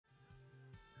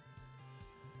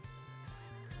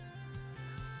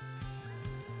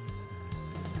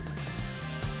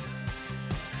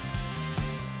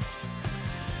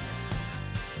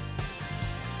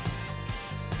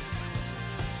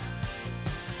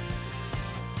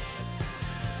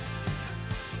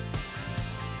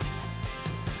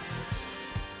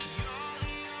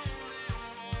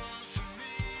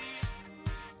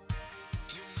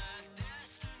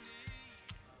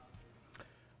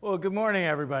Well, good morning,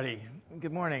 everybody.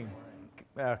 Good morning.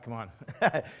 Come on.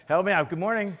 Help me out. Good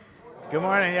morning. Good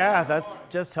morning. Yeah, that's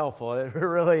just helpful. It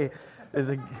really is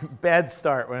a bad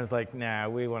start when it's like, nah,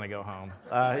 we want to go home.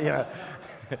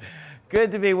 Good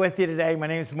to be with you today. My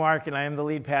name is Mark, and I am the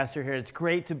lead pastor here. It's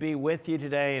great to be with you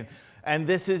today. And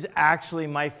this is actually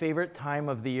my favorite time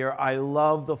of the year. I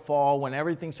love the fall when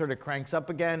everything sort of cranks up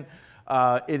again.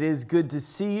 It is good to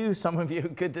see you. Some of you,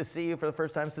 good to see you for the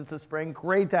first time since the spring.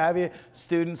 Great to have you.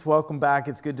 Students, welcome back.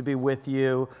 It's good to be with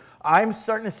you. I'm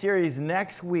starting a series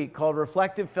next week called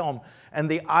Reflective Film. And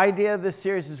the idea of this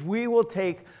series is we will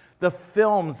take the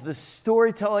films, the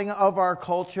storytelling of our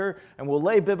culture, and we'll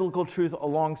lay biblical truth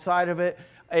alongside of it.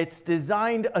 It's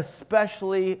designed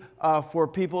especially for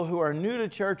people who are new to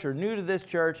church or new to this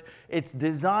church. It's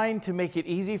designed to make it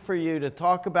easy for you to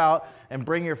talk about and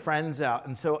bring your friends out.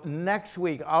 And so next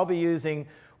week, I'll be using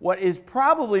what is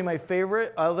probably my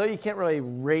favorite, although you can't really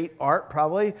rate art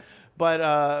probably,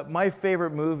 but my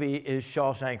favorite movie is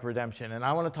Shawshank Redemption. And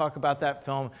I want to talk about that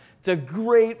film. It's a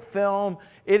great film.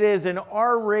 It is an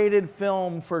R-rated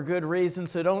film for good reason,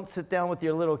 so don't sit down with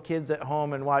your little kids at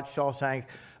home and watch Shawshank.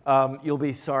 You'll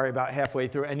be sorry about halfway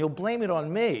through, and you'll blame it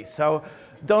on me. So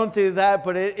don't do that,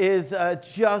 but it is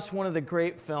just one of the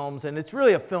great films, and it's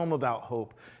really a film about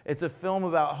hope. It's a film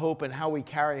about hope and how we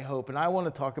carry hope, and I want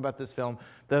to talk about this film.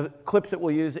 The clips that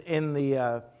we'll use in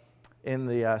the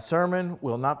sermon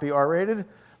will not be R-rated,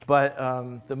 but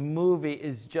the movie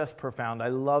is just profound. I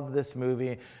love this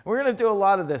movie. We're going to do a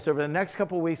lot of this over the next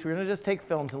couple of weeks. We're going to just take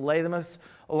films and lay them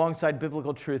alongside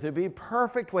biblical truth. It'd be a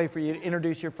perfect way for you to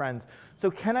introduce your friends. So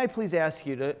can I please ask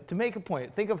you to make a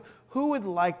point? Think of who would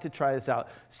like to try this out.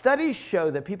 Studies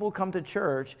show that people come to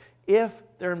church if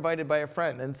they're invited by a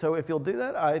friend. And so if you'll do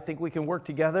that, I think we can work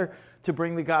together to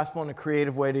bring the gospel in a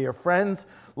creative way to your friends.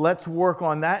 Let's work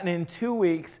on that. And in 2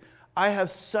 weeks, I have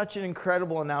such an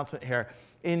incredible announcement here.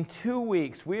 In 2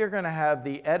 weeks, we are going to have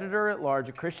the editor-at-large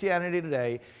of Christianity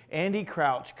Today, Andy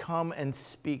Crouch, come and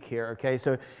speak here. Okay,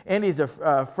 so Andy's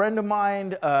a friend of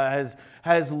mine,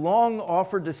 has long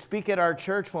offered to speak at our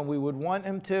church when we would want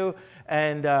him to,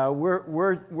 and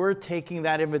we're taking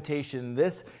that invitation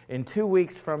in 2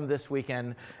 weeks from this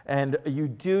weekend. And you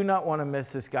do not want to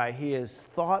miss this guy. He is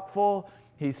thoughtful.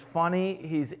 He's funny.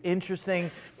 He's interesting.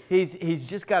 He's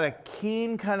just got a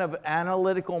keen kind of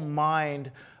analytical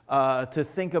mind to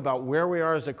think about where we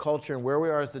are as a culture and where we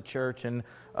are as the church. And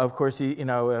of course,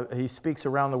 he speaks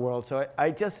around the world. So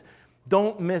I just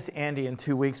don't miss Andy in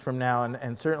 2 weeks from now.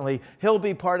 And certainly he'll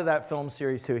be part of that film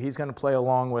series too. He's going to play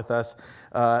along with us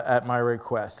at my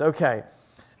request. Okay.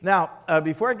 Now,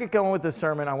 before I get going with the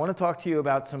sermon, I want to talk to you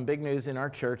about some big news in our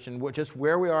church and just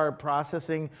where we are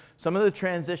processing some of the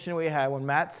transition we had when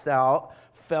Matt Stout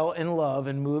fell in love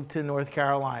and moved to North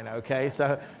Carolina. Okay,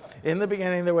 so in the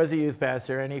beginning, there was a youth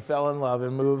pastor, and he fell in love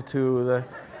and moved to the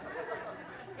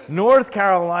North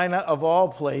Carolina, of all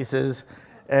places,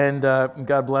 and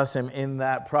God bless him in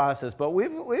that process. But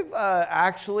we've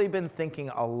actually been thinking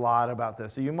a lot about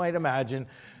this. So you might imagine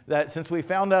that since we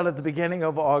found out at the beginning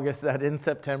of August that in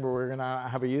September we're going to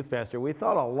have a youth pastor, we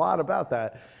thought a lot about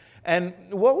that. And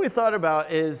what we thought about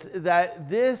is that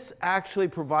this actually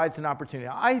provides an opportunity.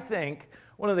 I think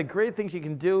one of the great things you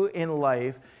can do in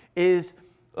life is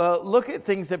look at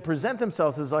things that present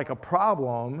themselves as like a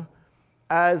problem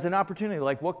as an opportunity.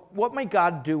 Like, what might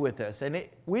God do with this? And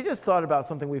we just thought about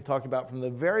something we've talked about from the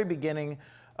very beginning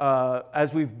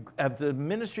as the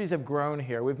ministries have grown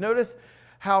here. We've noticed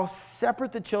how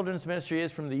separate the children's ministry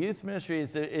is from the youth ministry,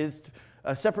 is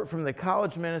separate from the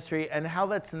college ministry, and how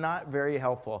that's not very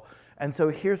helpful. And so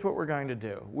here's what we're going to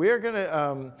do. We're going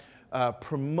to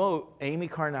promote Amy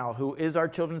Carnell, who is our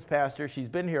children's pastor. She's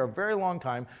been here a very long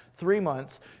time, 3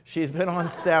 months. She's been on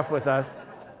staff with us.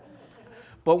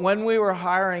 But when we were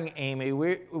hiring Amy,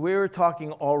 we were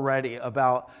talking already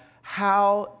about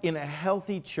how in a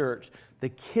healthy church, the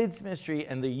kids ministry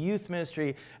and the youth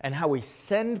ministry and how we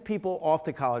send people off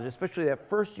to college, especially that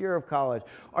first year of college,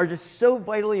 are just so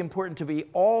vitally important to be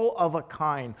all of a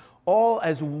kind, all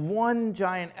as one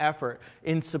giant effort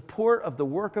in support of the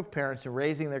work of parents in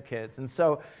raising their kids. And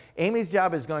so Amy's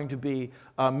job is going to be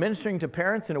ministering to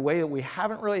parents in a way that we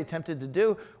haven't really attempted to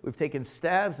do. We've taken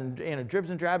stabs and dribs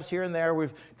and drabs here and there.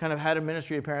 We've kind of had a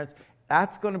ministry to parents.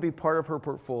 That's going to be part of her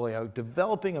portfolio,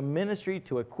 developing a ministry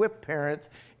to equip parents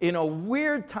in a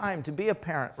weird time to be a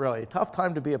parent, really, a tough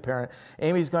time to be a parent.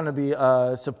 Amy's going to be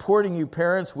supporting you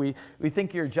parents. We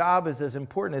think your job is as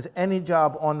important as any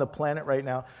job on the planet right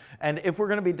now. And if we're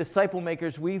going to be disciple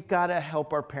makers, we've got to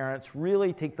help our parents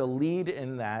really take the lead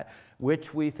in that,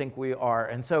 which we think we are.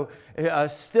 And so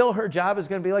still her job is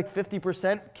going to be like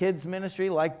 50% kids ministry,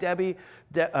 like Debbie.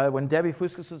 When Debbie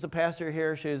Fuskas was a pastor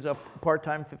here, she was a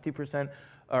part-time 50%,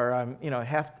 or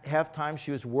half-time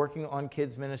she was working on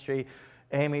kids ministry.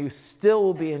 Amy still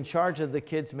will be in charge of the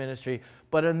kids ministry,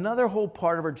 but another whole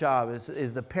part of her job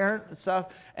is the parent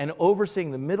stuff and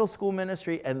overseeing the middle school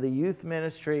ministry and the youth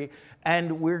ministry.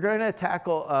 And we're going to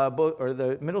tackle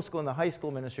the middle school and the high school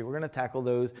ministry. We're going to tackle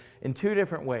those in two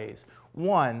different ways.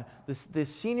 One, the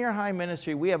senior high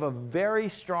ministry, we have a very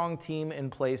strong team in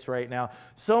place right now,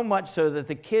 so much so that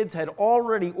the kids had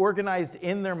already organized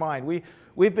in their mind.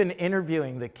 We've been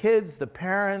interviewing the kids, the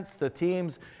parents, the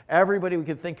teams, everybody we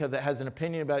could think of that has an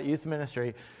opinion about youth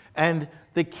ministry. And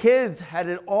the kids had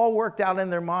it all worked out in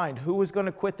their mind. Who was going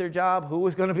to quit their job? Who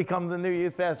was going to become the new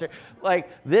youth pastor? Like,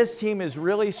 this team is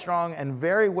really strong and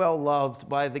very well loved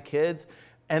by the kids.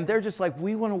 And they're just like,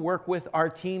 we want to work with our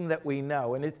team that we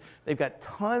know. And they've got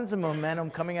tons of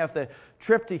momentum coming off the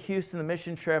trip to Houston, the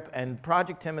mission trip, and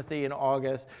Project Timothy in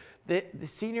August. The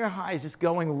senior high is just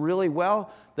going really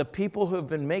well. The people who have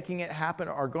been making it happen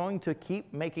are going to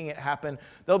keep making it happen.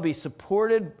 They'll be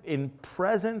supported in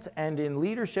presence and in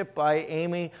leadership by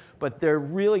Amy, but they're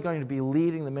really going to be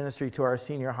leading the ministry to our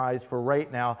senior highs for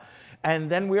right now. And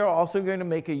then we are also going to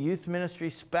make a youth ministry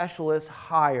specialist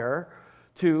hire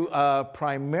to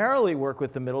primarily work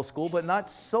with the middle school, but not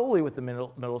solely with the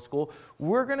middle school.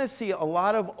 We're going to see a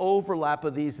lot of overlap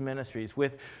of these ministries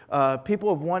with people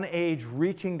of one age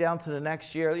reaching down to the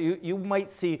next year. You might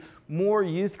see more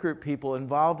youth group people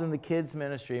involved in the kids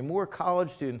ministry, more college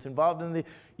students involved in the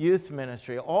youth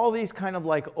ministry. All these kind of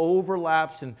like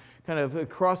overlaps and kind of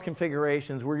cross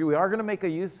configurations where we are going to make a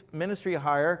youth ministry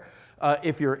hire.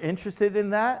 If you're interested in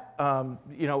that,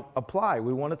 apply.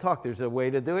 We want to talk. There's a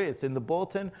way to do it. It's in the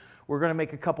bulletin. We're going to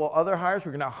make a couple other hires.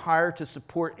 We're going to hire to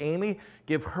support Amy,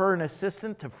 give her an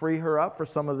assistant to free her up for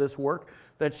some of this work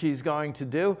that she's going to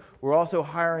do. We're also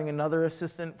hiring another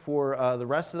assistant for the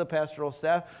rest of the pastoral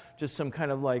staff, just some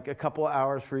kind of like a couple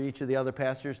hours for each of the other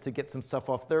pastors to get some stuff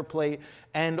off their plate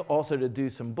and also to do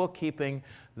some bookkeeping.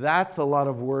 That's a lot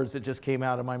of words that just came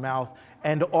out of my mouth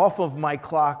and off of my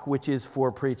clock, which is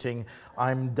for preaching.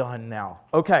 I'm done now.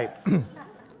 Okay,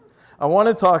 I want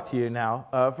to talk to you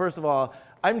now. First of all,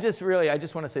 I just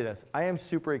want to say this. I am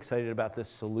super excited about this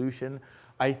solution.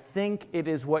 I think it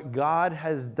is what God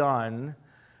has done.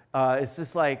 It's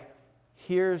just like,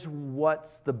 here's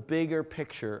what's the bigger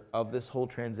picture of this whole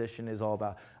transition is all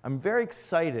about. I'm very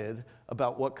excited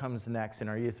about what comes next in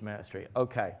our youth ministry.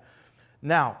 Okay,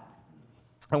 now,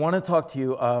 I want to talk to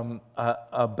you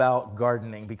about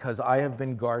gardening because I have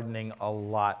been gardening a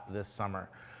lot this summer.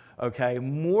 Okay,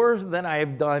 more than I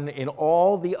have done in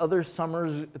all the other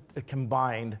summers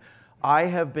combined. I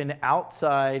have been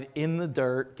outside in the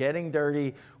dirt, getting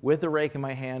dirty with a rake in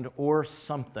my hand or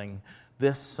something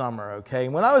this summer, okay?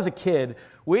 When I was a kid,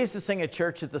 we used to sing at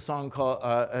church a song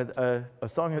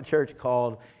at church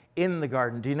called In the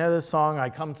Garden. Do you know this song? I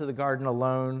come to the garden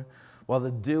alone while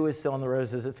the dew is still on the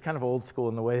roses. It's kind of old school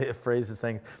in the way it phrases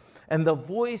things. And the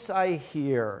voice I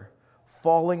hear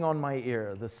falling on my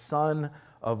ear, the Son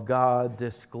of God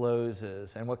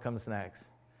discloses. And what comes next?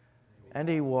 And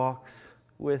he walks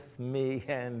with me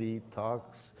and he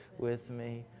talks with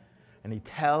me and he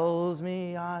tells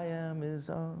me I am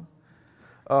his own.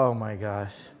 Oh my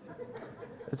gosh,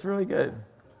 it's really good.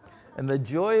 And the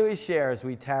joy we share as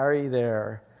we tarry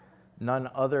there, none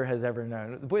other has ever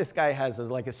known. This guy has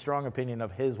like a strong opinion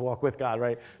of his walk with God,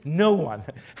 right? No one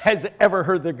has ever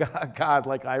heard the God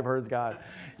like I've heard God,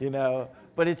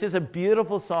 But it's just a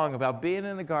beautiful song about being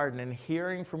in the garden and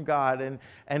hearing from God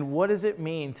and what does it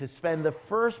mean to spend the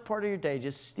first part of your day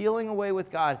just stealing away with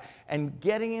God and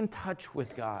getting in touch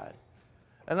with God.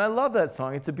 And I love that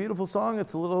song. It's a beautiful song.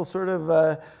 It's a little sort of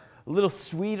a little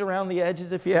sweet around the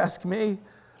edges, if you ask me.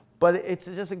 But it's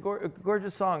just a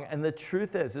gorgeous song. And the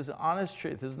truth is, this is honest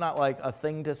truth. It's not like a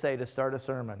thing to say to start a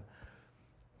sermon.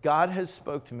 God has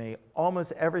spoke to me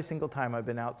almost every single time I've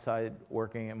been outside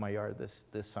working in my yard this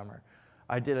summer.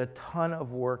 I did a ton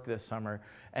of work this summer,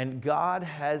 and God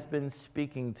has been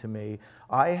speaking to me.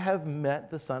 I have met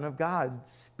the Son of God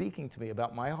speaking to me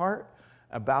about my heart,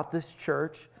 about this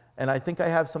church, and I think I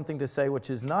have something to say which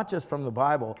is not just from the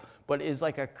Bible, but is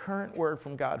like a current word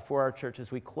from God for our church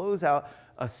as we close out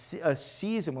a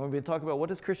season when we've been talking about what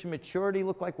does Christian maturity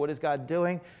look like, what is God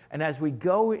doing, and as we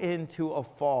go into a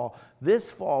fall,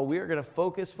 this fall we are going to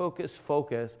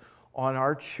focus on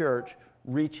our church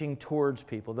reaching towards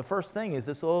people. The first thing is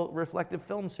this little reflective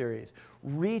film series.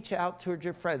 Reach out towards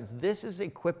your friends. This is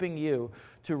equipping you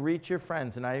to reach your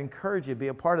friends, and I encourage you to be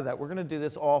a part of that. We're going to do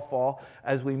this all fall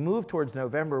as we move towards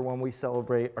November when we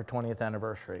celebrate our 20th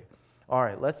anniversary. All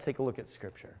right, let's take a look at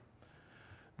Scripture.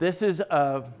 This is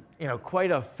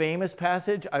quite a famous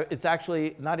passage. It's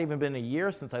actually not even been a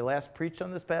year since I last preached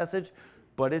on this passage,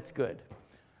 but it's good.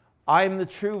 I am the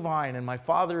true vine, and my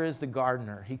Father is the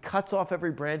gardener. He cuts off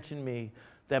every branch in me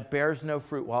that bears no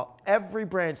fruit, while every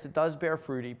branch that does bear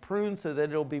fruit, he prunes so that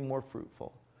it'll be more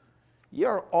fruitful. You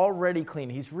are already clean.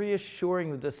 He's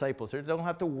reassuring the disciples. They don't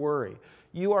have to worry.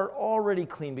 You are already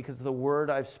clean because of the word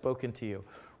I've spoken to you.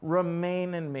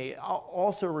 Remain in me. I'll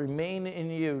also remain in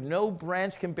you. No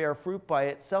branch can bear fruit by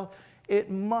itself.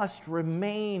 It must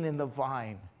remain in the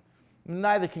vine.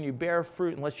 Neither can you bear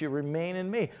fruit unless you remain in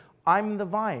me. I'm the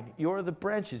vine. You're the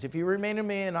branches. If you remain in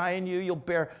me and I in you, you'll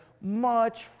bear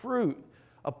much fruit.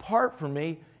 Apart from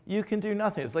me, you can do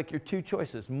nothing. It's like your two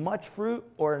choices, much fruit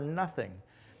or nothing.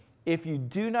 If you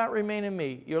do not remain in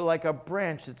me, you're like a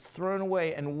branch that's thrown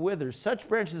away and withers. Such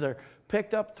branches are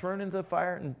picked up, thrown into the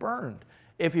fire, and burned.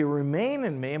 If you remain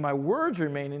in me and my words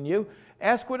remain in you,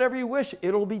 ask whatever you wish,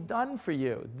 it'll be done for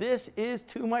you. This is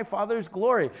to my Father's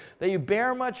glory, that you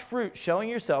bear much fruit, showing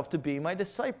yourself to be my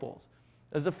disciples.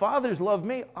 As the Father's loved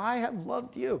me, I have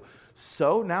loved you.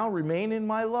 So now remain in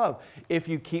my love. If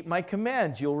you keep my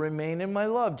commands, you'll remain in my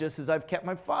love, just as I've kept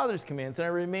my Father's commands and I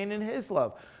remain in his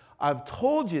love. I've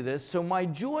told you this so my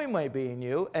joy might be in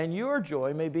you and your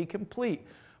joy may be complete.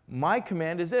 My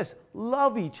command is this: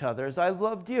 love each other as I've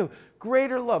loved you.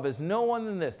 Greater love is no one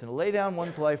than this, and lay down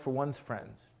one's life for one's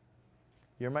friends.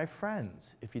 You're my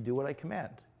friends if you do what I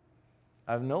command.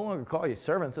 I've no longer called you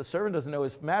servants. A servant doesn't know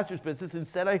his master's business.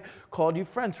 Instead, I called you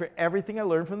friends. For everything I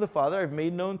learned from the Father, I've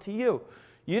made known to you.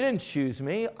 You didn't choose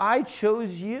me. I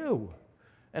chose you.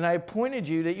 And I appointed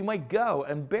you that you might go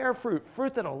and bear fruit,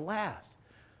 fruit that'll last,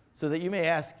 so that you may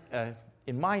ask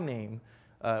in my name,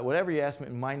 whatever you ask me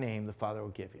in my name, the Father will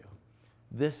give you.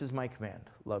 This is my command.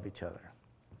 Love each other.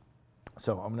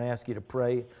 So I'm going to ask you to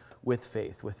pray with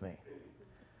faith with me.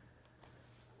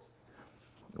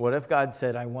 What if God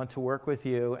said, I want to work with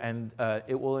you, and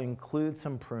it will include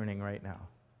some pruning right now?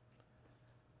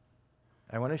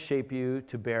 I want to shape you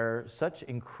to bear such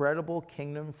incredible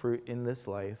kingdom fruit in this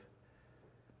life,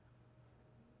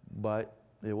 but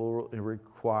it will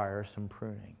require some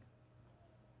pruning.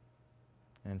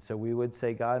 And so we would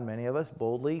say, God, many of us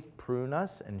boldly prune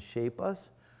us and shape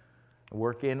us,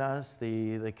 work in us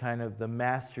the kind of the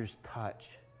master's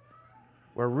touch.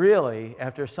 Where really,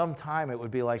 after some time, it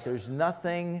would be like there's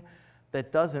nothing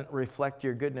that doesn't reflect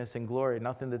your goodness and glory,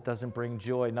 nothing that doesn't bring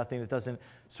joy, nothing that doesn't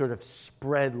sort of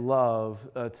spread love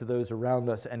to those around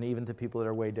us and even to people that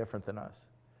are way different than us.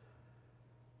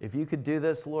 If you could do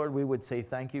this, Lord, we would say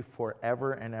thank you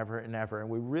forever and ever and ever. And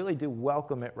we really do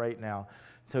welcome it right now.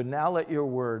 So now let your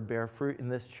word bear fruit in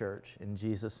this church. In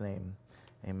Jesus' name,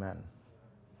 amen.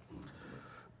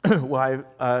 Well,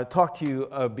 I've talked to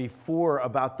you before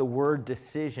about the word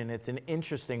decision. It's an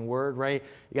interesting word, right?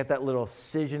 You got that little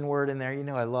scission word in there. You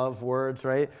know I love words,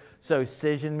 right? So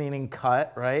scission meaning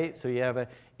cut, right? So you have an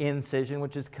incision,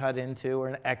 which is cut into, or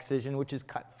an excision, which is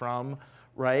cut from,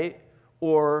 right?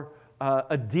 Or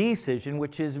a decision,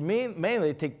 which is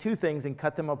mainly take two things and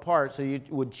cut them apart. So you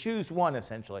would choose one,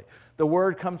 essentially. The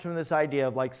word comes from this idea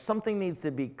of like something needs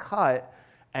to be cut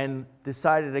and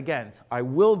decided against. I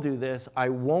will do this, I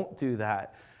won't do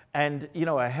that. And, you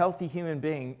know, a healthy human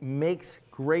being makes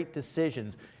great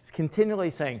decisions. It's continually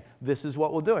saying, this is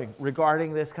what we're doing.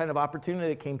 Regarding this kind of opportunity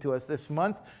that came to us this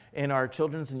month in our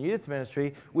children's and youth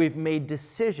ministry, we've made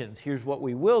decisions. Here's what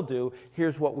we will do,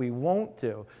 here's what we won't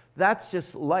do. That's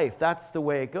just life. That's the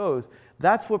way it goes.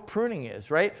 That's what pruning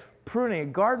is, right? Pruning, a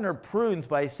gardener prunes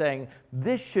by saying,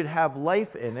 this should have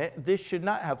life in it, this should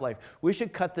not have life. We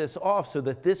should cut this off so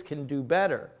that this can do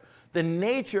better. The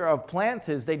nature of plants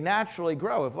is they naturally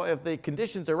grow. If the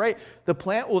conditions are right, the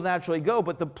plant will naturally go,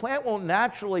 but the plant won't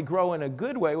naturally grow in a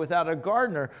good way without a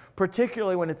gardener,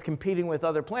 particularly when it's competing with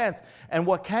other plants. And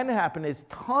what can happen is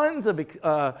tons of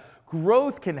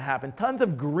growth can happen, tons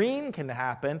of green can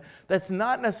happen that's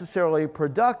not necessarily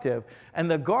productive. And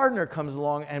the gardener comes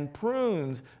along and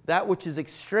prunes that which is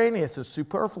extraneous, is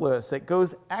superfluous, that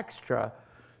goes extra,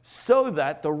 so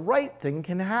that the right thing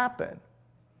can happen.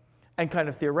 And kind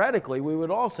of theoretically, we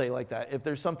would all say like that. If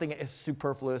there's something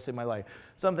superfluous in my life,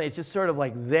 something that's just sort of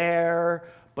like there,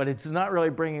 but it's not really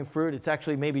bringing fruit. It's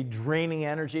actually maybe draining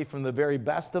energy from the very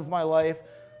best of my life.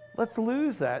 Let's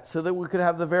lose that so that we could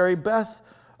have the very best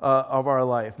of our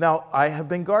life. Now, I have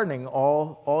been gardening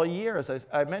all year, as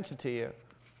I mentioned to you.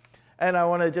 And I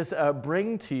want to just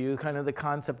bring to you kind of the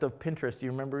concept of Pinterest.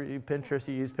 You remember Pinterest?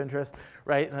 You use Pinterest,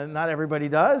 right? Not everybody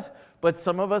does, but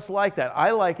some of us like that.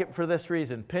 I like it for this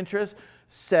reason. Pinterest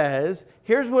says,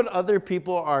 here's what other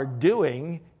people are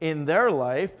doing in their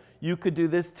life. You could do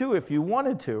this too if you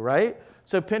wanted to, right?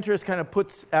 So Pinterest kind of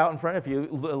puts out in front, if you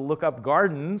look up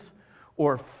gardens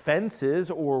or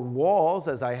fences or walls,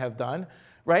 as I have done,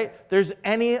 right? There's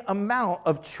any amount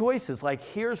of choices, like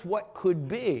here's what could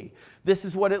be. This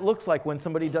is what it looks like when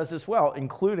somebody does this well,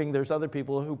 including there's other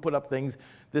people who put up things,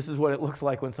 this is what it looks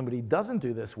like when somebody doesn't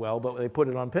do this well, but they put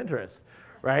it on Pinterest,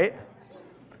 right?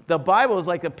 The Bible is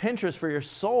like a Pinterest for your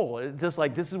soul. It's just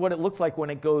like this is what it looks like when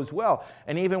it goes well.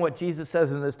 And even what Jesus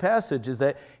says in this passage is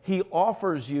that he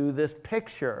offers you this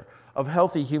picture of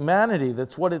healthy humanity.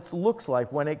 That's what it looks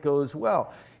like when it goes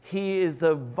well. He is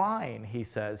the vine, he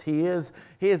says. He is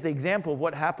the example of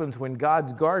what happens when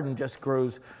God's garden just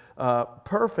grows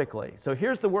perfectly. So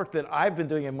here's the work that I've been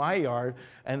doing in my yard,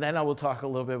 and then I will talk a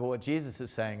little bit about what Jesus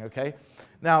is saying, okay?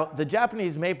 Now, the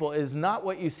Japanese maple is not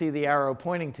what you see the arrow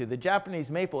pointing to. The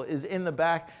Japanese maple is in the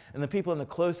back, and the people in the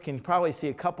close can probably see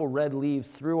a couple red leaves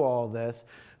through all this.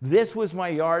 This was my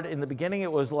yard. In the beginning,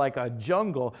 it was like a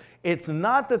jungle. It's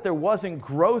not that there wasn't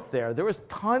growth there. There was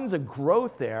tons of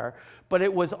growth there, but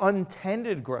it was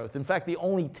untended growth. In fact, the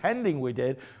only tending we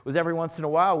did was every once in a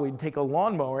while, we'd take a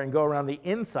lawnmower and go around the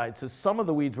inside. So some of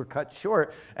the weeds were cut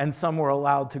short and some were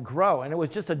allowed to grow. And it was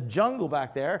just a jungle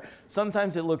back there.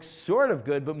 Sometimes it looked sort of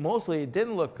good, but mostly it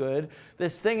didn't look good.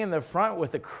 This thing in the front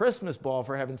with the Christmas ball,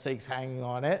 for heaven's sakes, hanging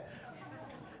on it,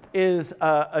 is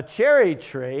a cherry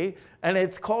tree. And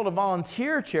it's called a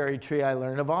volunteer cherry tree, I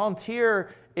learned. A volunteer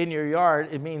in your yard,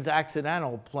 it means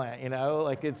accidental plant, you know?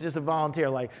 Like it's just a volunteer.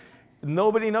 Like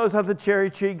nobody knows how the cherry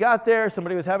tree got there.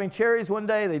 Somebody was having cherries one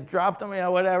day. They dropped them, you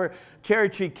know, whatever. Cherry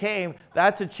tree came.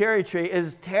 That's a cherry tree.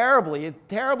 It's terribly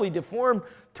deformed,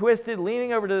 twisted,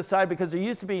 leaning over to the side because there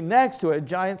used to be next to it a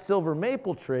giant silver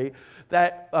maple tree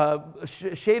that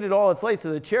shaded all its light.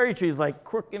 So the cherry tree is like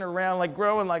crooking around, like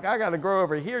growing, like I got to grow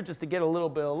over here just to get a little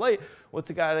bit of light. What's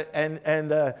it got?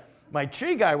 And my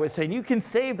tree guy was saying, you can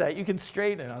save that, you can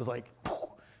straighten it. I was like,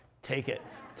 take it,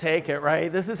 right?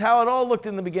 This is how it all looked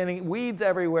in the beginning. Weeds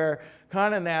everywhere,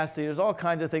 kind of nasty. There's all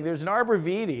kinds of things. There's an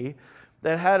arborvitae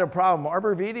that had a problem.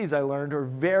 Arborvitaes, I learned, are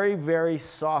very, very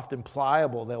soft and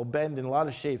pliable. They'll bend in a lot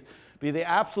of shapes. Be the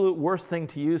absolute worst thing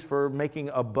to use for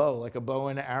making a bow, like a bow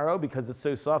and arrow, because it's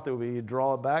so soft it would be, you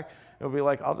draw it back, it would be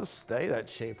like, I'll just stay that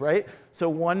shape, right? So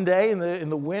one day in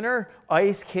the winter,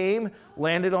 ice came,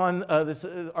 landed on this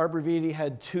arborvitae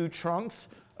had two trunks,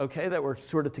 okay, that were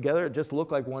sort of together. It just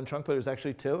looked like one trunk, but it was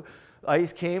actually two.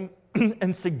 Ice came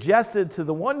and suggested to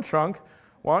the one trunk,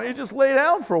 why don't you just lay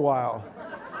down for a while,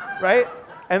 right?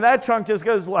 And that trunk just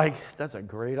goes like, that's a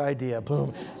great idea,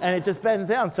 boom. And it just bends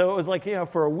down. So it was like, you know,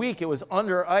 for a week, it was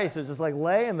under ice. It was just like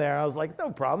laying there. I was like,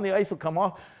 no problem, the ice will come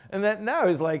off. And then now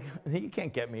he's like, you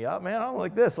can't get me up, man, I'm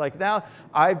like this. Like now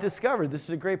I've discovered this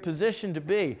is a great position to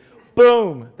be.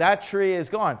 Boom, that tree is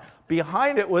gone.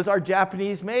 Behind it was our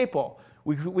Japanese maple.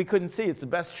 We couldn't see, it's the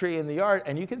best tree in the yard.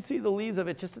 And you can see the leaves of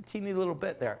it just a teeny little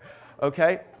bit there,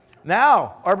 okay?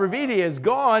 Now, arborvitae is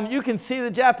gone. You can see the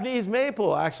Japanese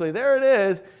maple, actually. There it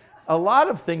is. A lot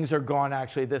of things are gone,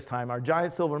 actually, this time. Our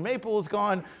giant silver maple is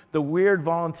gone. The weird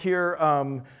volunteer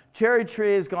cherry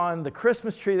tree is gone. The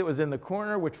Christmas tree that was in the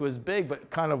corner, which was big, but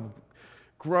kind of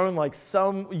grown like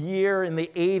some year in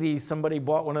the 80s, somebody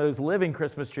bought one of those living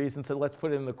Christmas trees and said, let's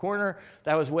put it in the corner.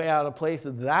 That was way out of place.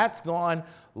 That's gone.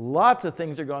 Lots of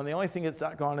things are gone. The only thing that's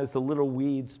not gone is the little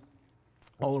weeds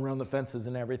all around the fences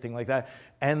and everything like that,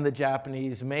 and the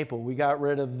Japanese maple. We got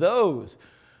rid of those.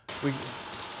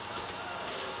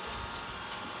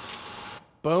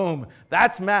 Boom.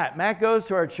 That's Matt. Matt goes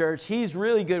to our church. He's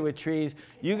really good with trees.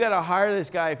 You got to hire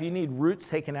this guy if you need roots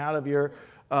taken out of your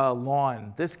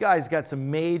lawn. This guy's got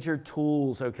some major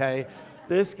tools, okay?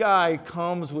 This guy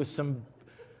comes with some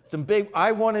big,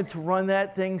 I wanted to run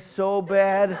that thing so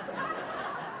bad.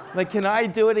 Like, can I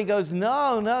do it? He goes,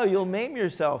 no, you'll maim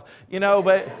yourself. You know,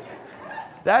 but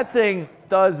that thing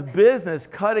does business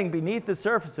cutting beneath the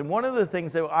surface. And one of the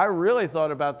things that I really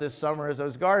thought about this summer as I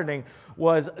was gardening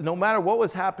was no matter what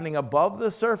was happening above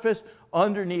the surface,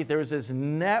 underneath there was this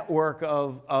network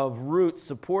of roots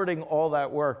supporting all that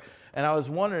work. And I was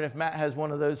wondering if Matt has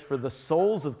one of those for the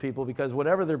souls of people, because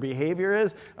whatever their behavior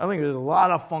is, I think there's a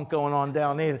lot of funk going on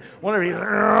down there. Wonder if he's, you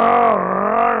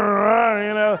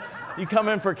know, You come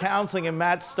in for counseling and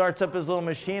Matt starts up his little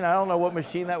machine. I don't know what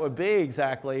machine that would be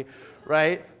exactly,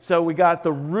 right? So we got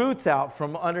the roots out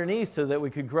from underneath so that we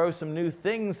could grow some new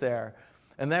things there.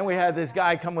 And then we had this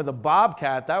guy come with a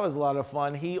bobcat. That was a lot of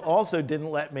fun. He also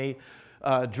didn't let me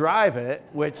drive it,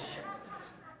 which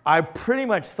I pretty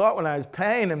much thought when I was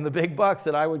paying him the big bucks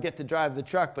that I would get to drive the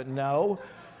truck, but no.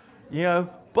 You know,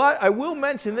 but I will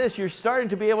mention this. You're starting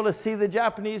to be able to see the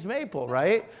Japanese maple,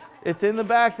 right? It's in the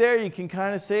back there. You can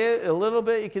kind of see it a little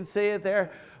bit. You can see it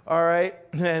there. All right.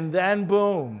 And then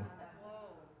boom.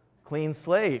 Clean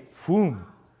slate. Boom.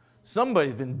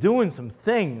 Somebody's been doing some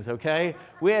things, okay?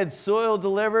 We had soil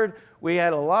delivered. We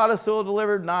had a lot of soil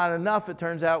delivered, not enough. It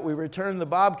turns out we returned the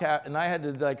bobcat, and I had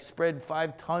to like spread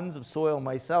 5 tons of soil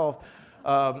myself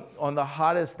on the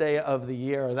hottest day of the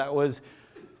year. That was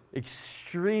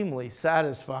extremely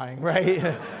satisfying,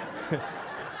 right?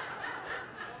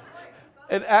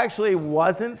 It actually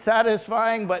wasn't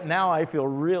satisfying, but now I feel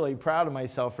really proud of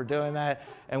myself for doing that.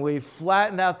 And we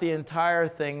flattened out the entire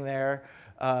thing there,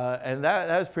 and that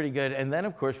was pretty good. And then,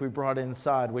 of course, we brought in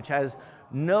sod, which has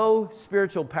no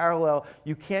spiritual parallel.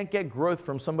 You can't get growth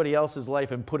from somebody else's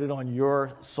life and put it on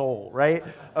your soul, right?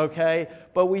 Okay?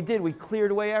 But we did. We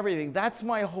cleared away everything. That's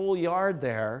my whole yard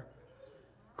there,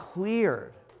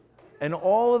 cleared. And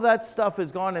all of that stuff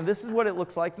is gone, and this is what it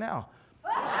looks like now.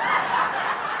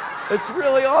 It's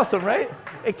really awesome, right?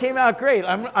 It came out great.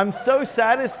 I'm so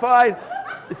satisfied.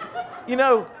 It's, you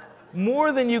know,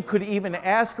 more than you could even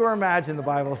ask or imagine, the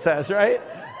Bible says, right?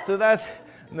 So that's,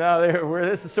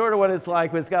 this is sort of what it's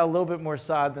like, but it's got a little bit more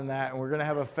sod than that, and we're going to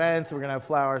have a fence, we're going to have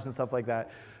flowers and stuff like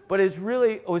that. But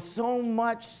it was so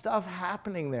much stuff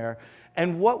happening there.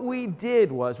 And what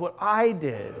I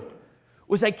did,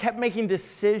 was I kept making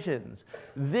decisions.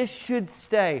 This should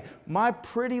stay. My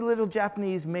pretty little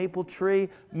Japanese maple tree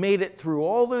made it through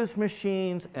all those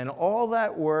machines and all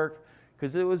that work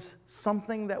because it was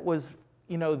something that was,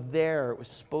 you know, there. It was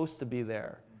supposed to be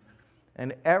there.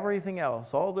 And everything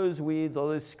else, all those weeds, all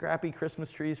those scrappy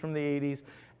Christmas trees from the 80s,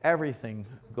 everything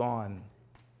gone.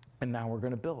 And now we're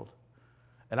going to build.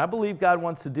 And I believe God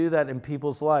wants to do that in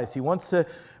people's lives. He wants to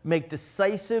make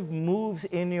decisive moves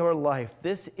in your life.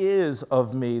 This is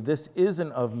of me. This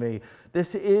isn't of me.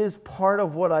 This is part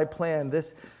of what I plan.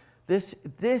 This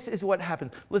is what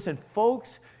happens. Listen,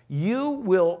 folks, you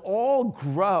will all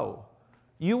grow.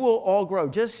 You will all grow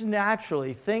just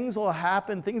naturally. Things will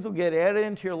happen. Things will get added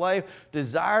into your life.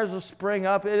 Desires will spring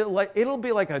up. It'll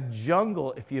be like a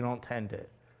jungle if you don't tend it.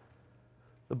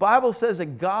 The Bible says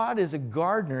that God is a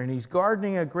gardener, and he's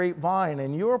gardening a grapevine,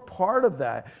 and you're part of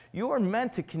that. You are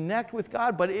meant to connect with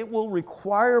God, but it will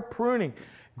require pruning.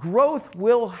 Growth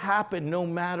will happen no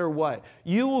matter what.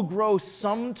 You will grow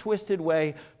some twisted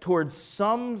way towards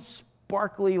some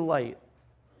sparkly light.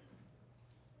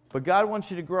 But God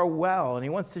wants you to grow well, and he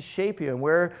wants to shape you, and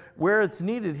where it's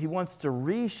needed, he wants to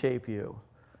reshape you.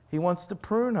 He wants to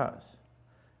prune us.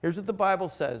 Here's what the Bible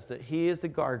says, that he is the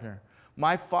gardener.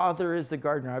 My Father is the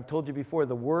gardener. I've told you before,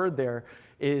 the word there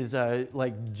is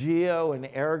like geo and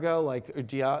ergo, like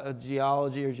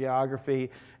geology or geography,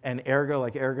 and ergo,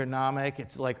 like ergonomic.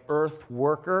 It's like earth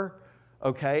worker,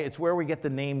 okay? It's where we get the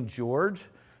name George.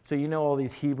 So you know all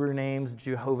these Hebrew names,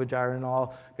 Jehovah Jireh and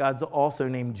all. God's also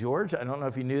named George. I don't know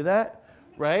if you knew that,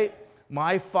 right?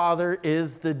 My Father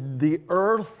is the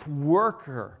earth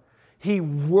worker. He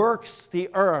works the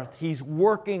earth. He's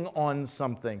working on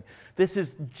something. This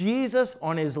is Jesus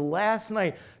on his last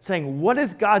night saying, what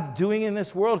is God doing in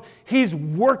this world? He's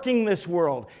working this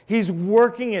world. He's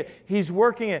working it. He's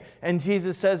working it. And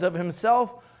Jesus says of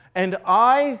himself, and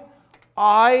I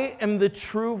am the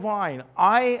true vine.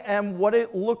 I am what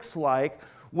it looks like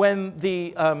when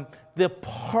the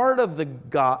part of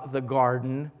the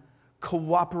garden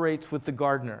cooperates with the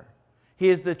gardener. He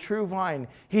is the true vine.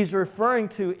 He's referring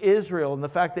to Israel and the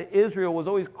fact that Israel was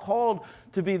always called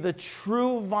to be the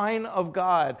true vine of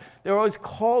God. They were always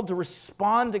called to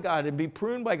respond to God and be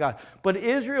pruned by God. But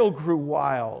Israel grew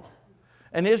wild.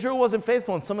 And Israel wasn't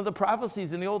faithful. And some of the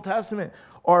prophecies in the Old Testament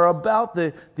are about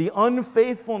the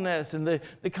unfaithfulness and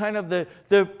the kind of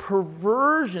the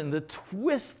perversion, the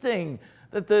twisting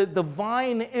that the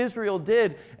vine Israel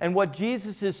did. And what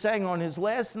Jesus is saying on his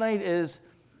last night is,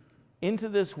 into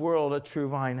this world, a true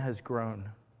vine has grown.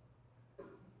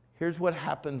 Here's what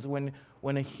happens when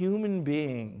a human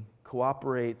being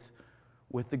cooperates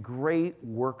with the great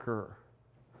worker,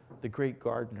 the great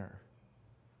gardener.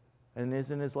 And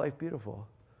isn't his life beautiful?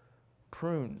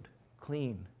 Pruned,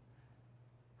 clean,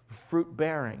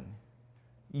 fruit-bearing,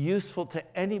 useful to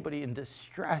anybody in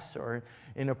distress or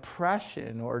in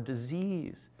oppression or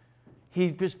disease. He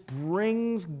just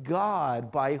brings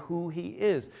God by who he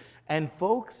is. And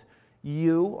folks,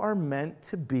 You are meant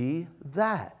to be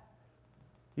that.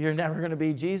 You're never going to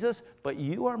be Jesus, but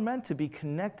you are meant to be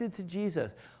connected to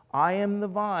Jesus. I am the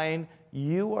vine,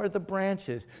 you are the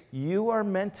branches. You are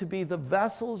meant to be the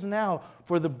vessels now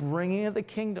for the bringing of the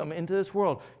kingdom into this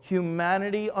world.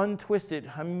 Humanity untwisted,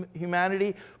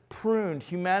 humanity pruned,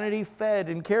 humanity fed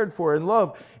and cared for and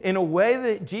loved in a way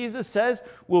that Jesus says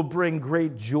will bring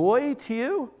great joy to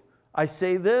you. I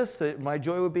say this, that my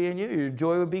joy would be in you, your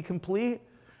joy would be complete.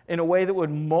 In a way that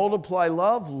would multiply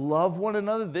love, love one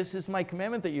another. This is my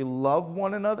commandment, that you love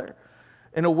one another.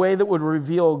 In a way that would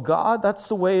reveal God, that's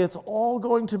the way it's all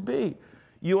going to be.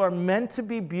 You are meant to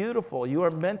be beautiful. You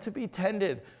are meant to be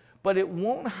tended. But it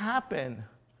won't happen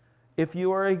if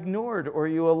you are ignored or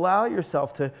you allow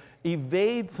yourself to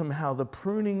evade somehow the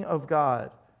pruning of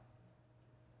God.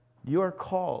 You are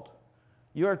called.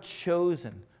 You are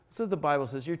chosen. That's what the Bible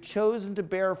says. You're chosen to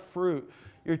bear fruit.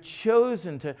 You're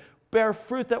chosen to bear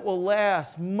fruit that will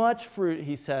last, much fruit,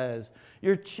 he says.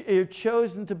 You're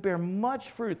chosen to bear much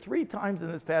fruit 3 times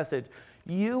in this passage.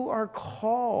 You are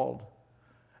called.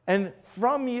 And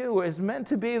from you is meant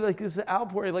to be like this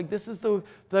outpouring, like this is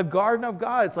the garden of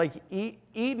God. It's like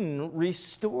Eden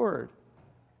restored.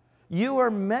 You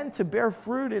are meant to bear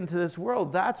fruit into this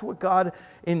world. That's what God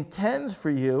intends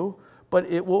for you, but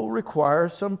it will require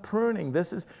some pruning.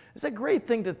 It's a great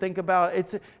thing to think about.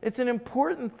 It's an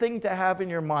important thing to have in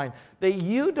your mind, that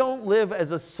you don't live as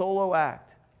a solo act.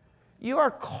 You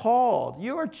are called.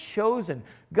 You are chosen.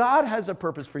 God has a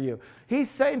purpose for you.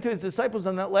 He's saying to his disciples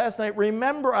on that last night,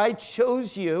 remember, I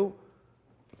chose you.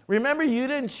 Remember, you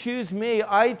didn't choose me.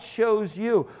 I chose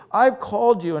you. I've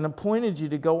called you and appointed you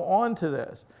to go on to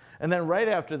this. And then right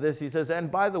after this, he says,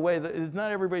 and by the way,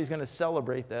 not everybody's going to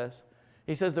celebrate this.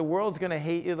 He says, the world's going to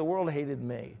hate you. The world hated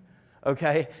me.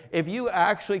 Okay? If you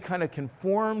actually kind of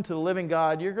conform to the living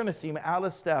God, you're going to seem out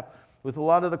of step with a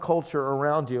lot of the culture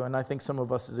around you. And I think some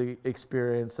of us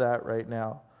experience that right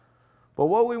now. But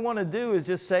what we want to do is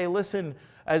just say, listen,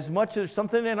 as much as there's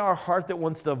something in our heart that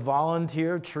wants to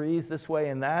volunteer trees this way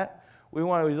and that, we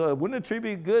want to, wouldn't a tree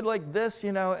be good like this,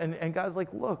 you know? And God's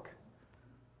like, look,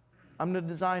 I'm the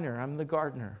designer, I'm the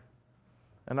gardener.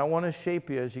 And I want to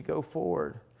shape you as you go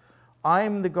forward.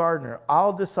 I'm the gardener.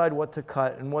 I'll decide what to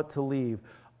cut and what to leave.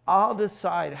 I'll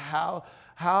decide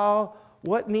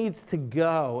what needs to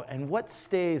go and what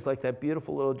stays, like that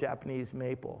beautiful little Japanese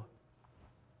maple.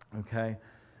 Okay?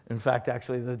 In fact,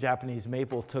 actually, the Japanese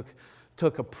maple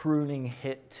took a pruning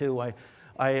hit too.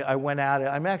 I went at it.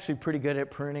 I'm actually pretty good at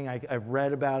pruning. I've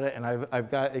read about it, and I've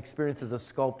got experience as a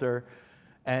sculptor.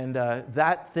 And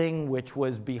that thing which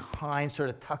was behind, sort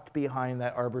of tucked behind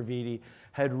that arborvitae,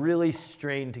 had really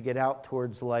strained to get out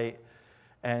towards light.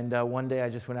 And one day I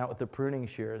just went out with the pruning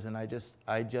shears, and I just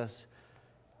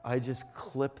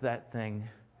clipped that thing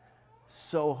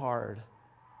so hard.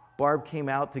 Barb came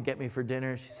out to get me for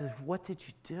dinner. She says, "What did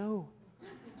you do?"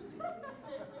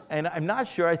 And I'm not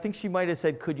sure. I think she might have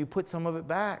said, "Could you put some of it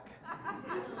back?"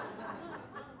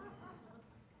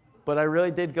 But I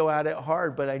really did go at it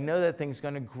hard. But I know that thing's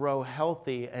going to grow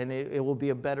healthy, and it will be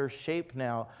a better shape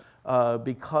now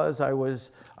because I was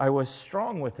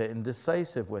strong with it and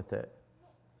decisive with it.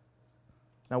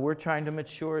 Now we're trying to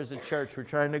mature as a church. We're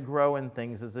trying to grow in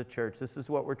things as a church. This is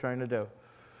what we're trying to do.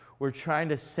 We're trying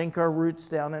to sink our roots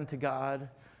down into God,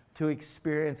 to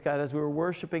experience God. As we were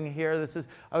worshiping here,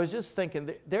 I was just thinking,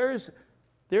 there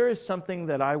is something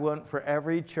that I want for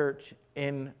every church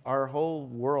in our whole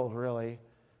world, really.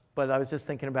 But I was just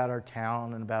thinking about our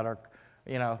town and about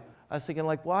I was thinking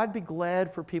like, well, I'd be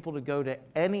glad for people to go to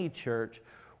any church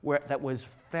that was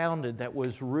founded, that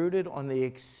was rooted on the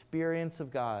experience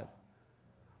of God,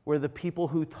 where the people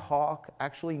who talk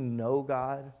actually know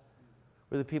God,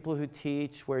 where the people who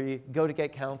teach, where you go to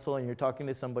get counsel and you're talking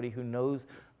to somebody who knows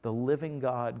the living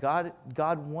God.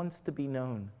 God wants to be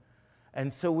known.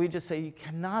 And so we just say you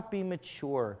cannot be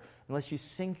mature unless you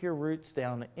sink your roots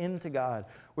down into God.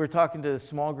 We're talking to the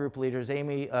small group leaders.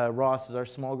 Amy Ross is our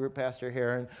small group pastor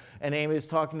here. And Amy is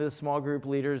talking to the small group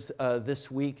leaders this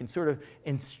week and sort of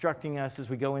instructing us as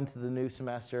we go into the new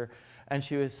semester. And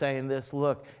she was saying this,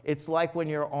 look, it's like when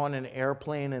you're on an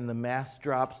airplane and the mast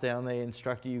drops down, they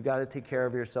instruct you got to take care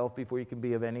of yourself before you can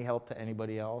be of any help to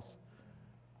anybody else.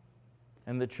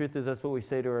 And the truth is, that's what we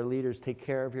say to our leaders, take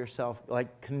care of yourself,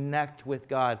 like connect with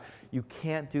God. You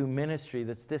can't do ministry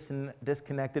that's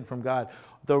disconnected from God.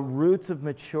 The roots of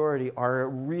maturity are a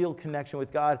real connection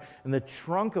with God, and the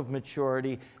trunk of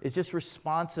maturity is just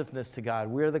responsiveness to God.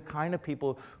 We're the kind of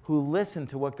people who listen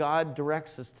to what God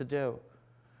directs us to do.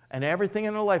 And everything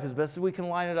in our life, as best as we can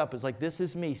line it up, is like, this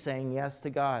is me saying yes to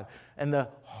God. And the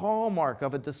hallmark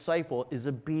of a disciple is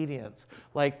obedience.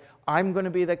 Like, I'm going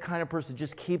to be that kind of person,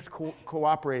 just keeps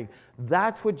cooperating.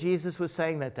 That's what Jesus was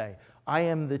saying that day. I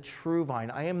am the true vine.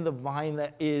 I am the vine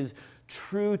that is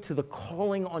true to the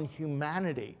calling on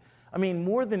humanity. I mean,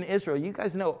 more than Israel. You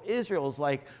guys know Israel is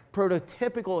like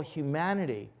prototypical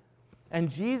humanity. And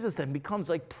Jesus then becomes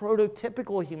like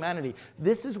prototypical humanity.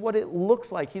 This is what it looks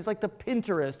like. He's like the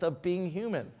Pinterest of being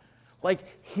human. Like,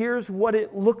 here's what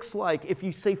it looks like if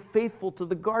you say faithful to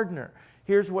the gardener.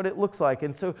 Here's what it looks like.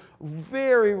 And so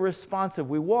very responsive.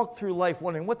 We walk through life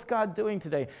wondering, what's God doing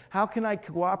today? How can I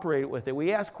cooperate with it?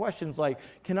 We ask questions like,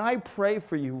 can I pray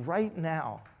for you right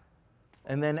now?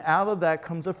 And then out of that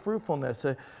comes a fruitfulness,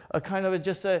 a kind of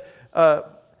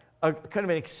kind of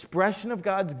an expression of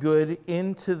God's good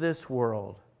into this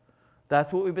world.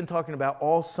 That's what we've been talking about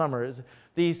all summer, is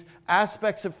these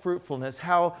aspects of fruitfulness,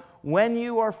 how when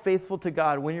you are faithful to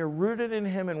God, when you're rooted in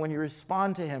Him and when you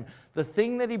respond to Him, the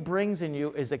thing that He brings in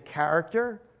you is a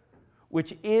character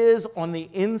which is on the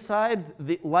inside,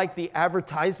 like the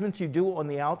advertisements you do on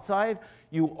the outside.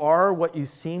 You are what you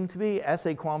seem to be,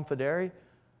 esse quam fidere.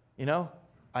 You know,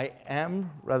 I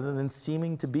am rather than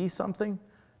seeming to be something,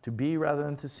 to be rather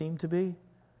than to seem to be.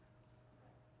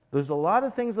 There's a lot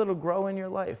of things that will grow in your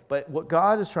life, but what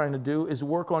God is trying to do is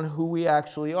work on who we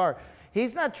actually are.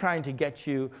 He's not trying to get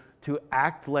you to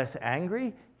act less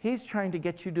angry. He's trying to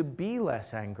get you to be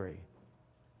less angry.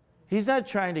 He's not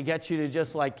trying to get you to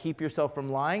just like keep yourself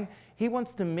from lying. He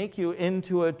wants to make you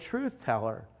into a truth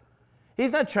teller.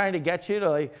 He's not trying to get you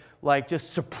to like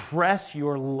just suppress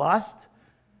your lust.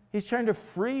 He's trying to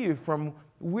free you from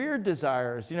weird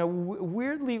desires,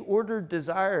 weirdly ordered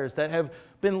desires that have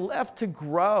been left to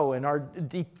grow and are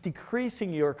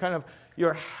decreasing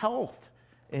your health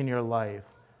in your life.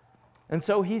 And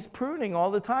so He's pruning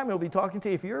all the time. He'll be talking to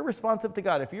you. If you're responsive to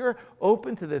God, if you're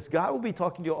open to this, God will be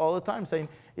talking to you all the time saying,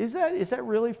 is that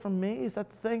really from me? Is that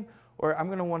the thing? Or I'm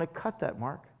going to want to cut that,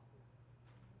 Mark.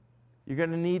 You're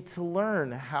going to need to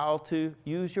learn how to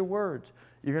use your words.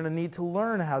 You're going to need to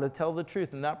learn how to tell the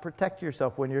truth and not protect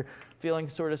yourself when you're feeling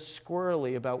sort of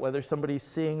squirrely about whether somebody's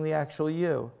seeing the actual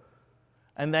you.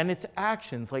 And then it's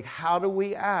actions, like how do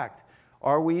we act?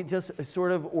 Are we just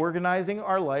sort of organizing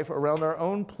our life around our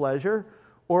own pleasure,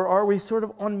 or are we sort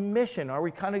of on mission? Are we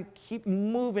kind of keep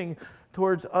moving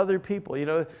towards other people?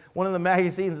 One of the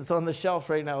magazines that's on the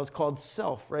shelf right now is called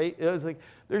Self, right? It was like,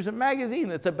 there's a magazine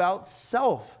that's about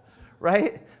self,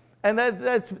 right? And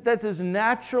that's as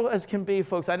natural as can be,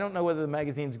 folks. I don't know whether the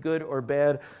magazine's good or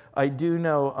bad. I do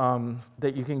know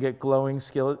that you can get glowing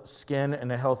skin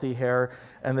and a healthy hair,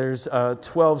 and there's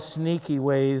 12 sneaky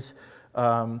ways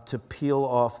to peel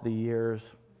off the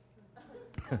years.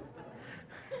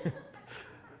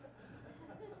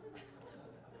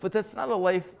 But that's not a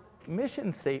life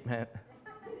mission statement.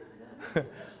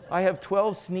 I have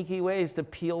 12 sneaky ways to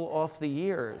peel off the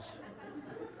years.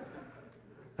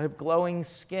 I have glowing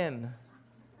skin.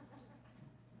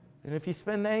 And if you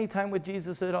spend any time with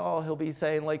Jesus at all, He'll be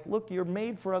saying, like, look, you're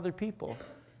made for other people.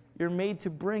 You're made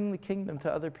to bring the kingdom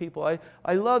to other people.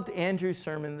 I loved Andrew's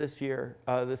sermon this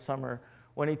summer,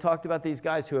 when he talked about these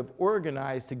guys who have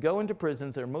organized to go into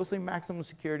prisons that are mostly maximum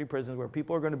security prisons where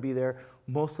people are going to be there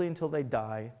mostly until they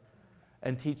die,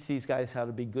 and teach these guys how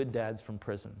to be good dads from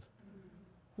prisons.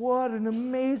 What an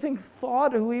amazing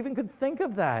thought. Who even could think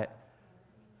of that?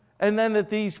 And then that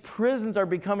these prisons are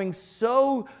becoming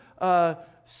so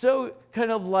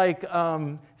kind of like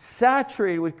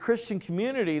saturated with Christian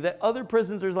community that other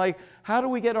prisons are like, how do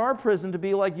we get our prison to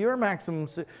be like your maximum?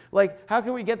 Like, how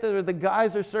can we get there? The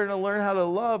guys are starting to learn how to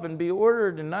love and be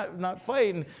ordered and not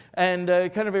fight and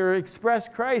kind of express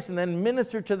Christ and then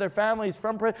minister to their families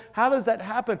from prison. How does that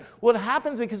happen? Well, it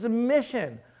happens because of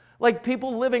mission. Like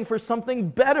people living for something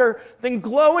better than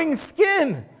glowing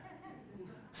skin.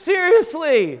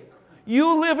 Seriously.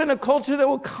 You live in a culture that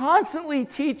will constantly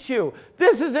teach you,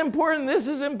 this is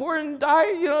important,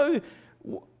 diet,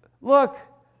 Look,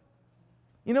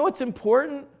 you know what's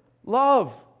important?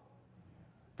 Love.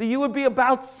 That you would be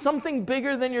about something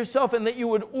bigger than yourself and that you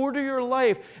would order your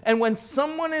life. And when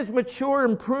someone is mature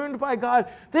and pruned by God,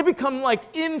 they become like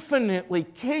infinitely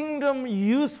kingdom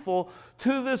useful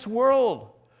to this world,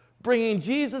 bringing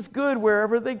Jesus good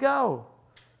wherever they go.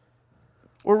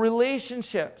 Or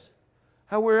relationships.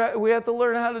 How we have to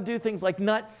learn how to do things like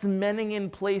not cementing in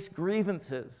place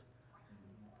grievances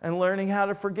and learning how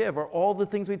to forgive, or all the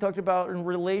things we talked about in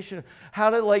relation, how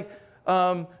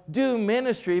to do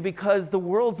ministry because the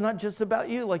world's not just about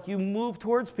you. Like you move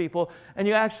towards people and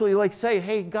you actually say,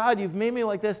 hey, God, you've made me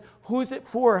like this. Who's it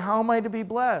for? How am I to be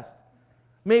blessed?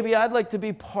 Maybe I'd like to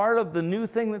be part of the new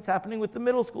thing that's happening with the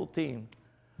middle school team,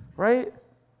 right?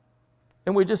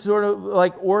 And we just sort of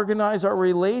like organize our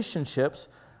relationships,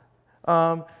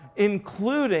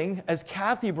 including, as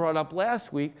Kathy brought up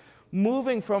last week,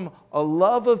 moving from a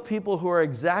love of people who are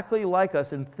exactly like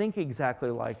us and think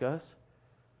exactly like us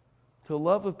to a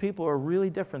love of people who are really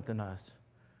different than us.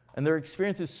 And their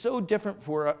experience is so different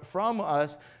from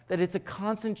us that it's a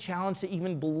constant challenge to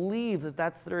even believe that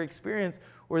that's their experience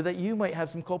or that you might have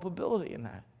some culpability in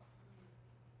that.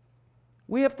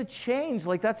 We have to change.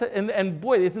 Like that's and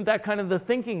boy, isn't that kind of the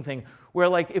thinking thing? Where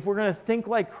like if we're going to think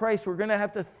like Christ, we're going to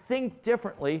have to think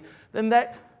differently than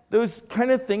that. Those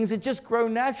kind of things that just grow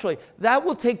naturally. That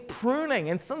will take pruning,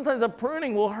 and sometimes a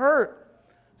pruning will hurt.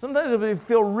 Sometimes it will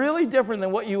feel really different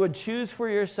than what you would choose for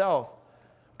yourself.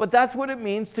 But that's what it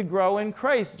means to grow in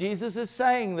Christ. Jesus is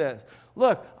saying this.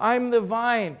 Look, I'm the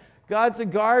vine. God's a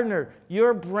gardener.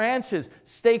 You're branches.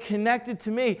 Stay connected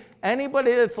to me.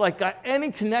 Anybody that's like got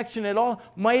any connection at all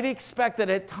might expect that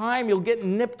at time you'll get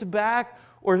nipped back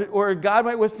or God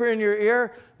might whisper in your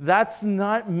ear, that's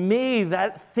not me.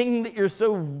 That thing that you're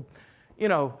so,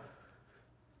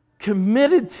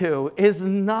 committed to is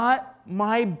not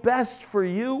my best for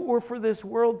you or for this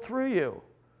world through you.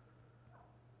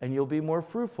 And you'll be more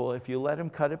fruitful if you let him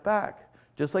cut it back.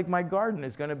 Just like my garden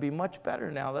is going to be much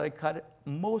better now that I cut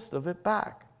most of it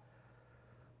back.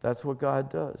 That's what God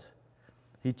does.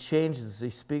 He changes us. He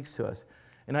speaks to us.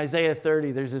 In Isaiah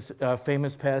 30, there's this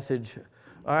famous passage.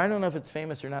 I don't know if it's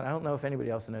famous or not. I don't know if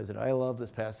anybody else knows it. I love this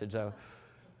passage, though.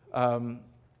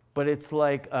 But it's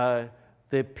like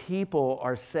the people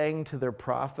are saying to their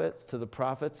prophets, to the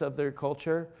prophets of their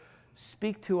culture,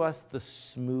 speak to us the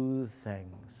smooth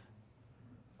things.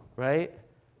 Right?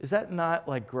 Is that not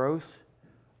like gross?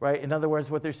 Right? In other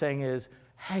words, what they're saying is,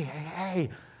 hey,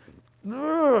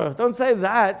 don't say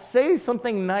that. Say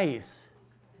something nice.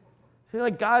 Say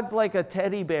like God's like a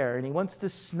teddy bear and he wants to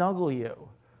snuggle you.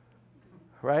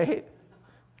 Right?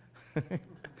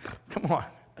 Come on.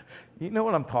 You know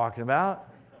what I'm talking about.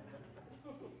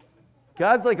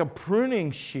 God's like a pruning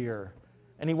shear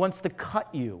and he wants to cut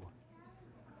you.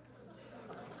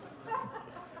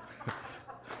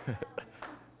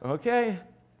 Okay?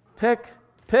 Pick.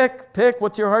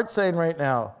 What's your heart saying right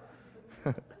now?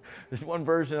 There's one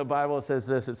version of the Bible that says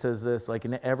this. It says this, like,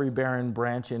 in every barren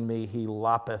branch in me, he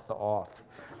loppeth off.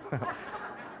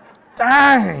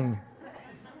 Dang!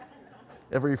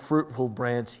 Every fruitful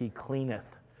branch he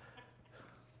cleaneth.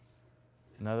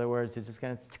 In other words, it's just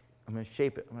I'm going to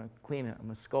shape it. I'm going to clean it. I'm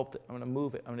going to sculpt it. I'm going to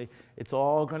move it. It's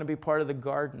all going to be part of the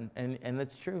garden. And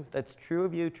that's true. That's true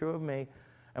of you, true of me.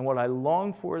 And what I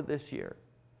long for this year,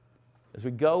 as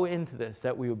we go into this,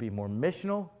 that we will be more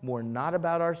missional, more not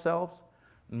about ourselves,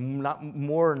 not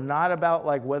about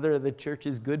like whether the church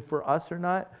is good for us or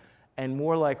not, and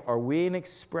more like, are we an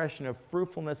expression of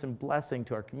fruitfulness and blessing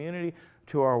to our community,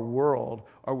 to our world?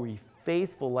 Are we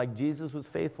faithful like Jesus was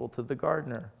faithful to the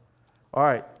gardener? All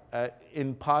right,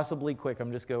 impossibly quick,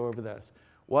 I'm just go over this.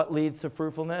 What leads to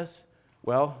fruitfulness?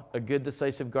 Well, a good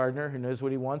decisive gardener who knows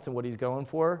what he wants and what he's going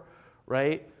for,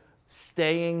 right?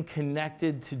 Staying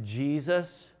connected to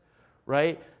Jesus,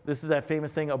 right? This is that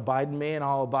famous thing, abide in me and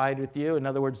I'll abide with you. In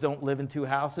other words, don't live in two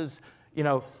houses.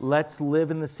 Let's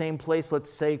live in the same place.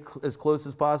 Let's stay as close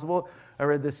as possible. I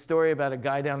read this story about a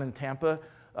guy down in Tampa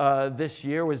this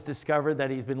year was discovered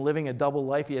that he's been living a double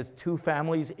life. He has two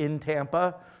families in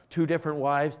Tampa, two different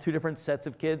wives, two different sets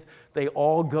of kids. They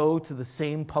all go to the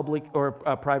same public or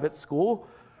private school,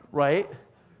 right?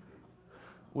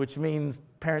 Which means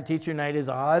parent-teacher night is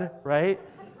odd, right?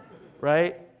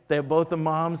 Right? They have both the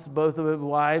moms, both of the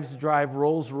wives drive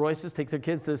Rolls Royces, take their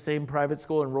kids to the same private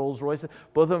school in Rolls Royces.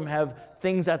 Both of them have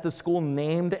things at the school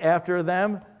named after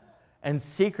them. And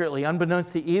secretly,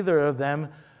 unbeknownst to either of them,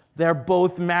 they're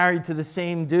both married to the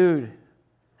same dude,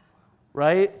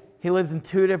 right? He lives in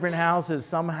two different houses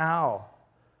somehow,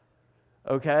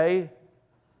 okay?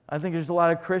 I think there's a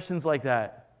lot of Christians like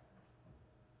that,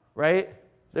 right?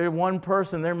 They're one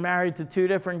person. They're married to two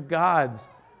different gods.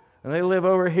 And they live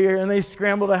over here, and they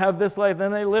scramble to have this life.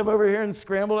 Then they live over here and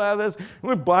scramble to have this.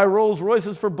 We buy Rolls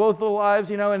Royces for both the lives,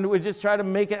 and we just try to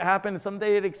make it happen. And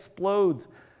someday it explodes,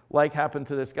 like happened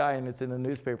to this guy, and it's in the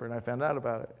newspaper, and I found out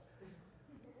about it.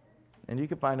 And you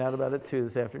can find out about it, too,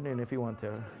 this afternoon if you want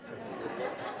to.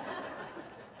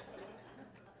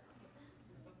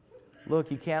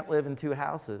 Look, you can't live in two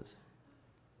houses.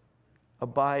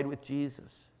 Abide with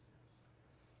Jesus.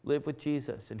 Live with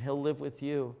Jesus, and he'll live with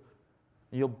you.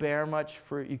 You'll bear much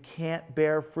fruit. You can't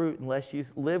bear fruit unless you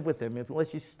live with him,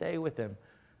 unless you stay with him.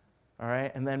 All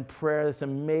right, and then prayer, this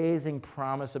amazing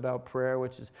promise about prayer,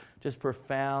 which is just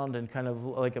profound and kind of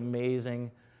like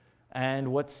amazing.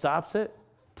 And what stops it?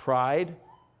 Pride.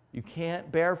 You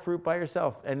can't bear fruit by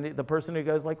yourself. And the person who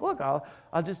goes like, look, I'll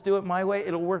just do it my way.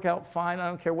 It'll work out fine. I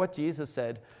don't care what Jesus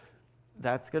said.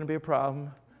 That's going to be a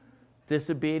problem.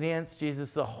 Disobedience.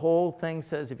 Jesus, the whole thing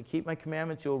says, if you keep my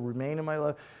commandments, you'll remain in my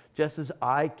love. Just as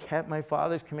I kept my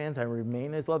Father's commands, I remain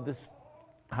in his love. This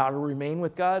how to remain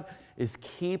with God is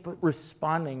keep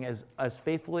responding as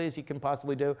faithfully as you can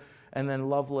possibly do, and then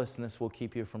lovelessness will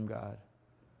keep you from God.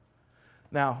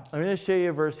 Now, I'm going to show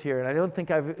you a verse here, and I don't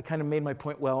think I've kind of made my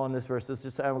point well on this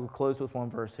verse. I will close with one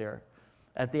verse here.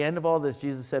 At the end of all this,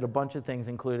 Jesus said a bunch of things,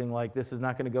 including like, this is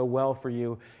not going to go well for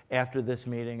you after this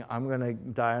meeting. I'm going to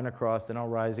die on a cross, and I'll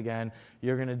rise again.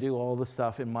 You're going to do all the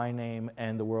stuff in my name,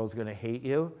 and the world's going to hate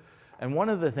you. And one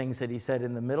of the things that he said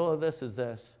in the middle of this is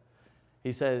this.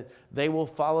 He said, they will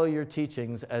follow your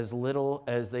teachings as little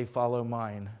as they follow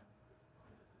mine.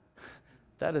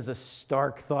 That is a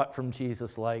stark thought from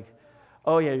Jesus, like,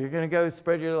 oh yeah, you're going to go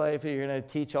spread your life, you're going to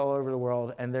teach all over the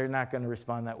world, and they're not going to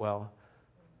respond that well.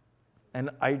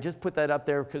 And I just put that up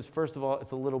there because, first of all,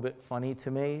 it's a little bit funny to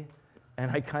me,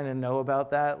 and I kind of know about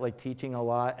that, like teaching a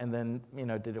lot, and then,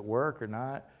 did it work or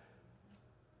not?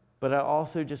 But I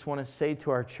also just want to say to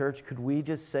our church, could we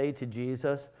just say to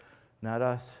Jesus, not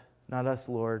us,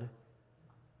 Lord,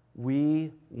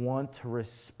 we want to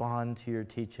respond to your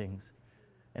teachings.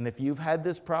 And if you've had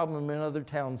this problem in other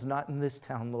towns, not in this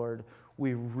town, Lord,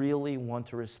 we really want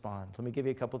to respond. Let me give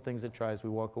you a couple things to try as we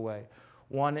walk away.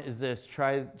 One is this,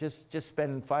 try just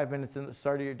spend 5 minutes in the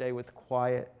start of your day with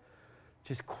quiet.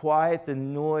 Just quiet the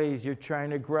noise. You're trying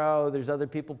to grow. There's other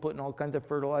people putting all kinds of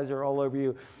fertilizer all over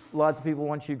you. Lots of people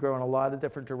want you to grow in a lot of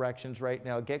different directions right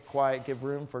now. Get quiet, give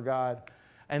room for God.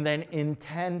 And then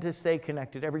intend to stay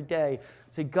connected every day.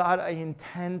 Say, God,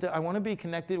 I want to be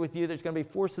connected with you. There's going to be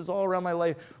forces all around my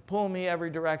life pulling me every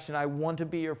direction. I want to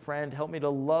be your friend. Help me to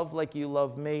love like you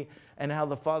love me and how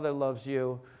the Father loves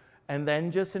you. And then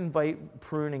just invite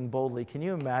pruning boldly. Can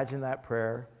you imagine that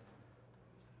prayer?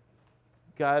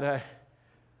 God,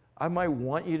 I might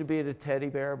want you to be the teddy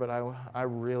bear, but I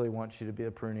really want you to be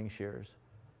the pruning shears.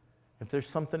 If there's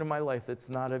something in my life that's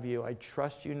not of you, I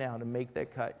trust you now to make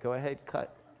that cut. Go ahead,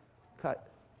 cut.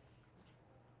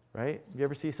 Right? You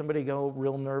ever see somebody go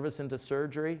real nervous into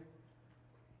surgery?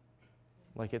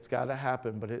 Like it's got to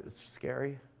happen, but it's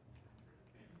scary.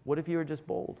 What if you were just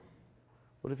bold?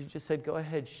 What if you just said, go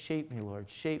ahead, shape me, Lord,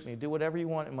 shape me. Do whatever you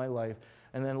want in my life.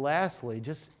 And then lastly,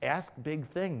 just ask big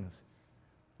things.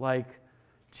 Like,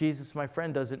 Jesus, my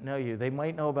friend, doesn't know you. They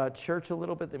might know about church a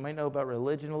little bit. They might know about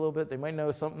religion a little bit. They might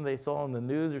know something they saw in the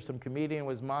news or some comedian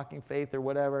was mocking faith or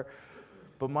whatever.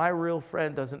 But my real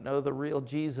friend doesn't know the real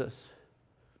Jesus.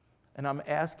 And I'm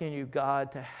asking you,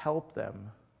 God, to help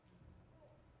them.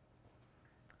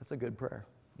 That's a good prayer.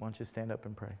 Why don't you stand up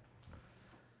and pray?